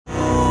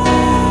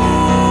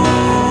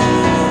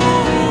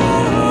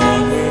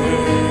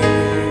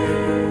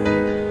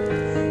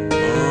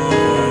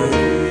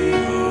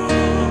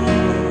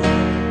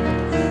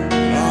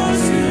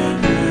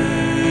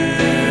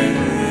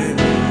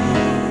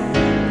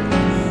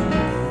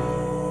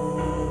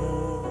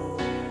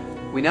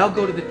we now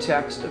go to the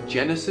text of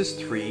Genesis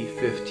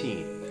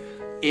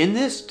 3:15. In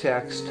this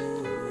text,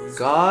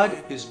 God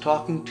is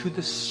talking to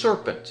the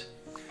serpent,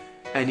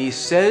 and he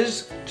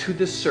says to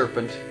the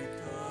serpent,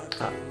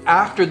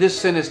 after this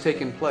sin has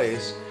taken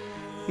place,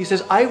 he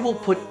says, I will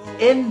put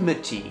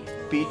enmity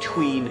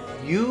between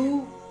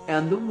you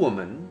and the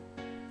woman,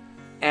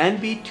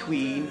 and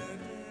between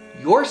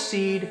your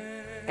seed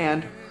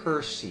and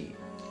her seed.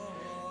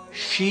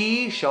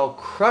 She shall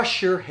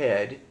crush your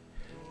head,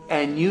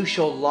 and you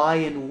shall lie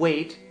in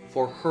wait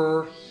for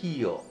her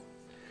heel.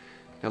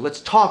 Now let's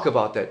talk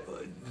about that.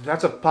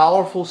 That's a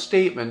powerful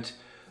statement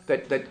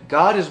that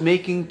God is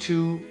making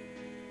to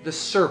the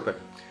serpent.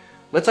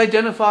 Let's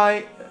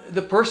identify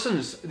the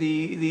persons,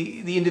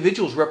 the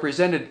individuals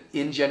represented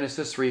in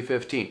Genesis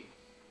 3:15.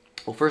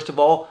 Well, first of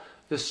all,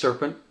 the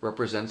serpent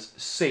represents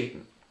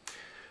Satan.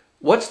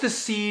 What's the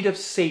seed of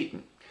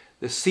Satan?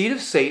 The seed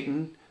of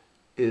Satan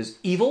is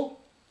evil,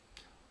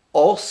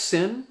 all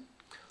sin,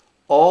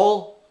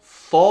 all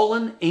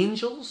fallen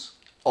angels,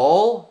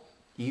 all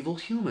evil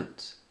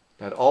humans.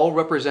 That all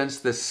represents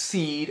the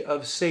seed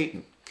of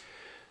Satan.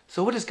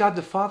 So what does God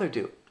the Father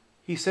do?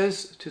 He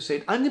says to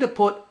Satan, I'm going to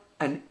put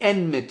an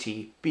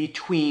enmity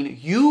between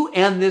you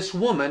and this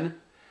woman,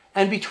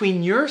 and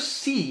between your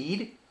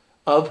seed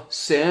of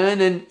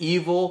sin and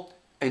evil,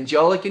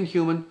 angelic and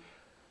human,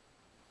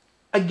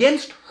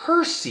 against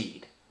her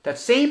seed. That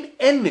same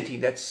enmity,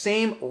 that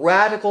same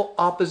radical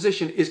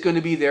opposition is going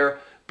to be there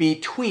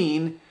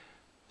between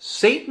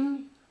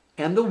Satan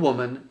and the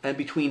woman, and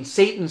between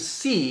Satan's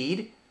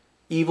seed,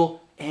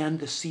 evil, and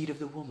the seed of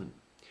the woman.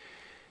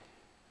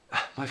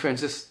 My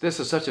friends, this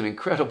is such an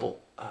incredible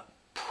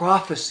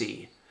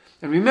prophecy.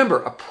 And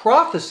remember, a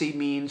prophecy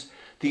means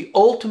the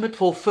ultimate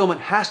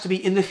fulfillment has to be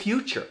in the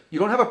future. You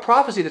don't have a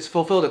prophecy that's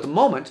fulfilled at the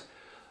moment.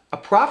 A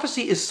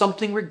prophecy is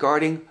something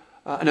regarding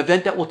an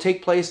event that will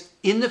take place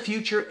in the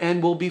future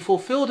and will be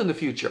fulfilled in the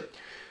future.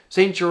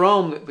 St.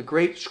 Jerome, the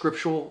great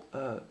scriptural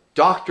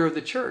doctor of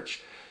the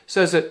church,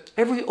 says that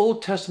every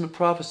Old Testament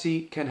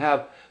prophecy can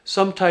have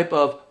some type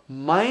of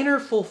minor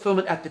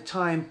fulfillment at the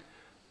time,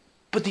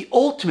 but the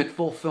ultimate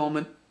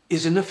fulfillment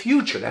is in the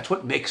future. That's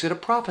what makes it a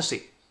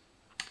prophecy.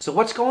 So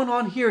what's going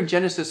on here in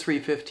Genesis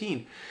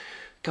 3:15?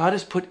 God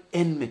has put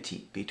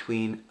enmity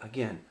between,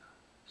 again,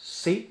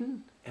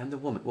 Satan and the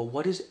woman. Well,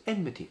 what is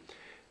enmity?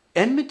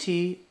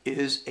 Enmity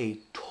is a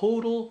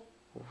total,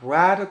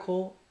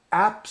 radical,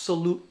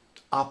 absolute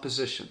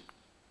opposition.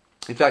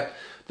 In fact,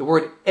 the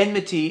word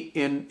enmity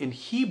in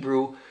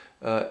Hebrew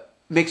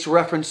makes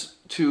reference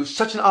to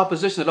such an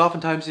opposition that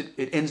oftentimes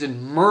it ends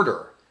in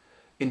murder,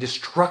 in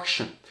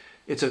destruction.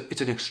 It's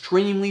an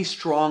extremely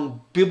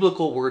strong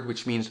biblical word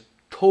which means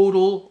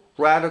total,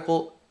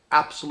 radical,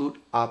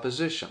 absolute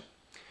opposition.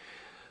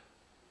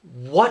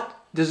 What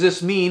does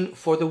this mean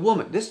for the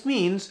woman? This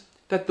means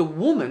that the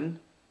woman,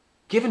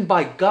 given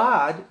by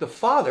God the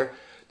Father,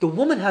 the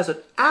woman has an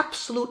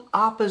absolute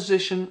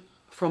opposition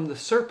from the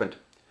serpent.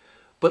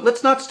 But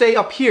let's not stay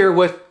up here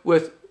with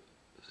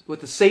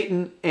the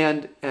Satan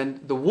and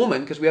the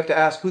woman, because we have to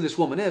ask who this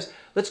woman is.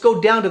 Let's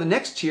go down to the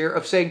next tier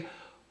of saying,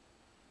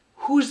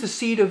 who's the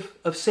seed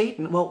of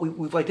Satan? Well,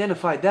 we've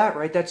identified that,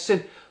 right? That's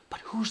sin. But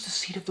who's the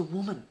seed of the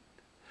woman?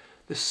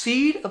 The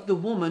seed of the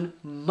woman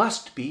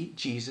must be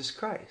Jesus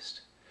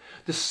Christ.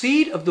 The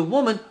seed of the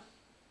woman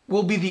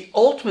will be the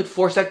ultimate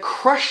force that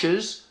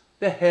crushes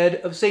the head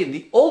of Satan,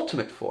 the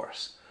ultimate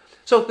force.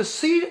 So the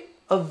seed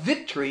of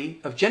victory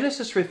of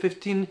Genesis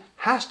 3:15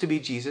 has to be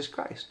Jesus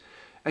Christ.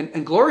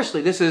 And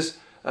gloriously, this is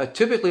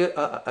typically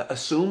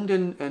assumed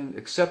and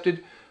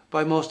accepted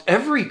by most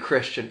every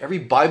Christian. Every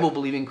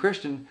Bible-believing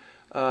Christian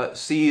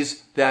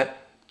sees that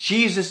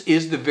Jesus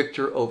is the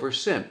victor over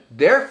sin.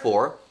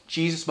 Therefore,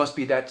 Jesus must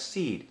be that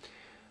seed.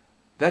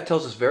 That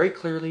tells us very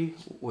clearly,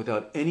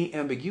 without any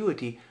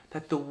ambiguity,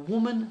 that the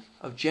woman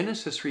of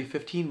Genesis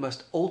 3:15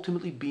 must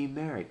ultimately be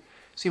married.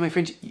 See, my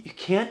friends, you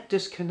can't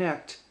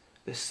disconnect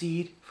the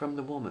seed from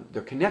the woman.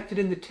 They're connected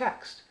in the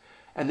text,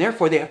 and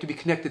therefore they have to be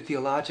connected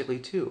theologically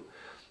too.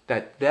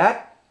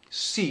 That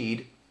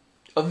seed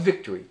of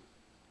victory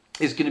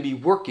is going to be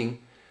working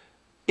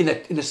in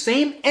the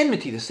same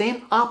enmity, the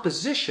same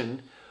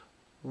opposition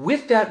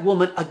with that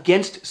woman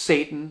against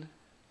Satan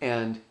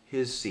and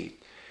his seed.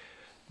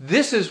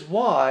 This is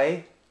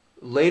why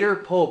later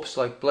popes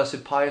like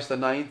Blessed Pius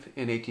IX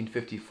in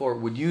 1854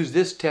 would use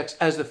this text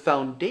as the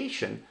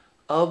foundation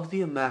of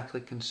the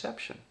Immaculate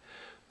Conception,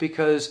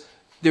 because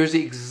there's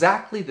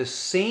exactly the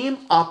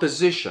same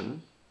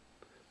opposition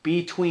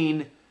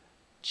between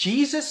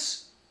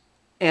Jesus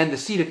and the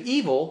seed of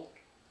evil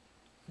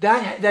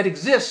that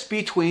exists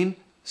between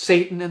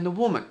Satan and the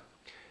woman.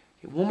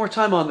 One more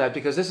time on that,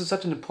 because this is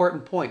such an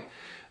important point.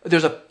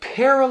 There's a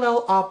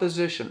parallel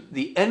opposition.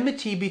 The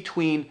enmity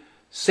between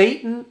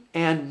Satan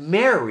and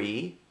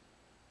Mary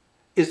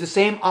is the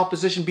same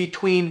opposition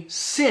between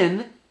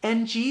sin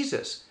and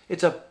Jesus.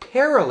 It's a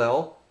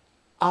parallel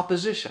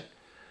opposition.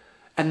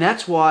 And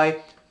that's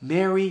why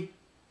Mary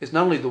is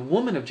not only the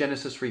woman of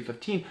Genesis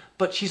 3:15,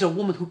 but she's a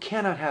woman who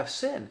cannot have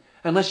sin,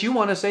 unless you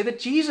want to say that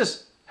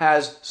Jesus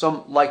has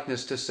some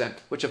likeness to scent,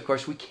 which of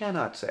course we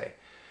cannot say.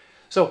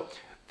 So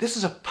this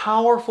is a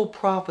powerful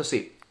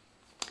prophecy.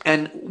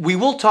 And we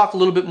will talk a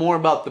little bit more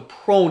about the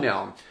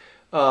pronoun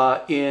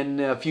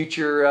in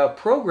future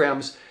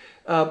programs.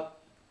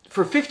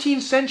 For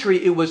 15th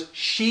century, it was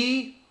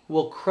she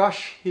will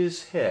crush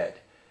his head.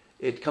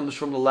 It comes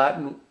from the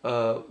Latin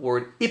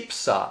word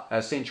ipsa,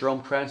 as St.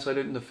 Jerome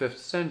translated in the 5th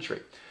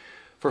century.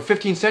 For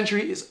 15th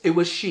century, it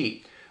was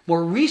she.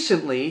 More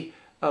recently,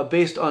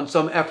 based on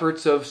some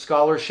efforts of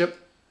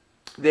scholarship,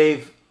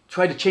 they've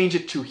tried to change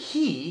it to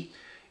he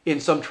in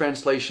some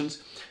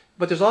translations.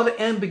 But there's a lot of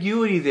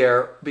ambiguity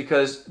there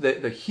because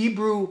the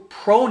Hebrew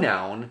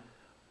pronoun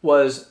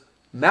was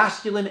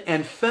masculine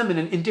and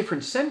feminine in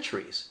different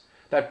centuries.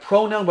 That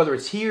pronoun, whether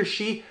it's he or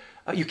she,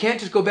 you can't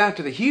just go back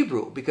to the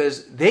Hebrew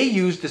because they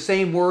used the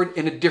same word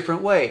in a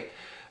different way.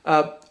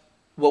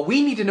 What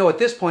we need to know at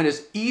this point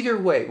is either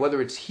way,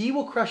 whether it's he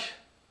will crush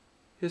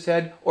his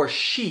head or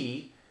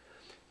she,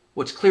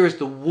 what's clear is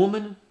the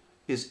woman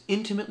is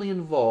intimately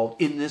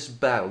involved in this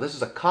battle. This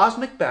is a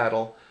cosmic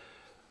battle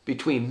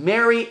between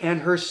Mary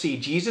and her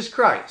seed, Jesus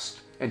Christ,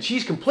 and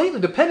she's completely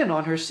dependent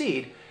on her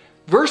seed,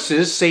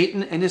 versus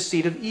Satan and his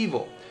seed of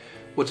evil.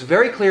 What's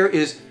very clear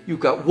is you've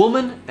got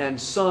woman and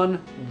son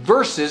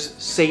versus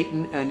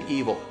Satan and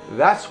evil.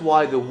 That's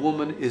why the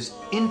woman is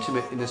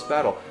intimate in this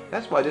battle.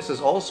 That's why this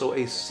is also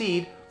a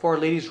seed for Our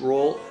Lady's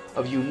role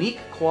of unique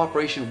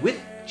cooperation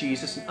with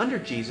Jesus and under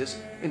Jesus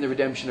in the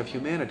redemption of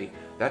humanity.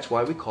 That's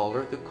why we call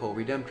her the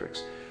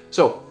co-redemptrix.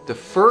 So the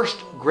first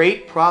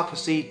great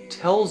prophecy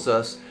tells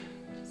us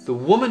the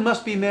woman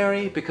must be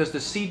Mary because the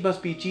seed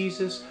must be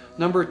Jesus.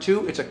 Number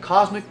two, it's a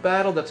cosmic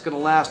battle that's going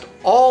to last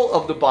all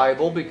of the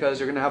Bible because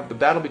you're going to have the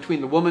battle between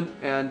the woman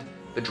and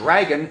the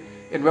dragon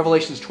in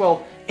Revelation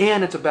 12,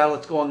 and it's a battle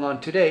that's going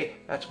on today.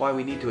 That's why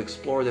we need to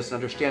explore this and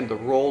understand the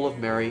role of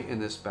Mary in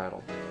this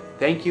battle.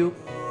 Thank you,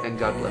 and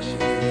God bless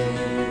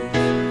you.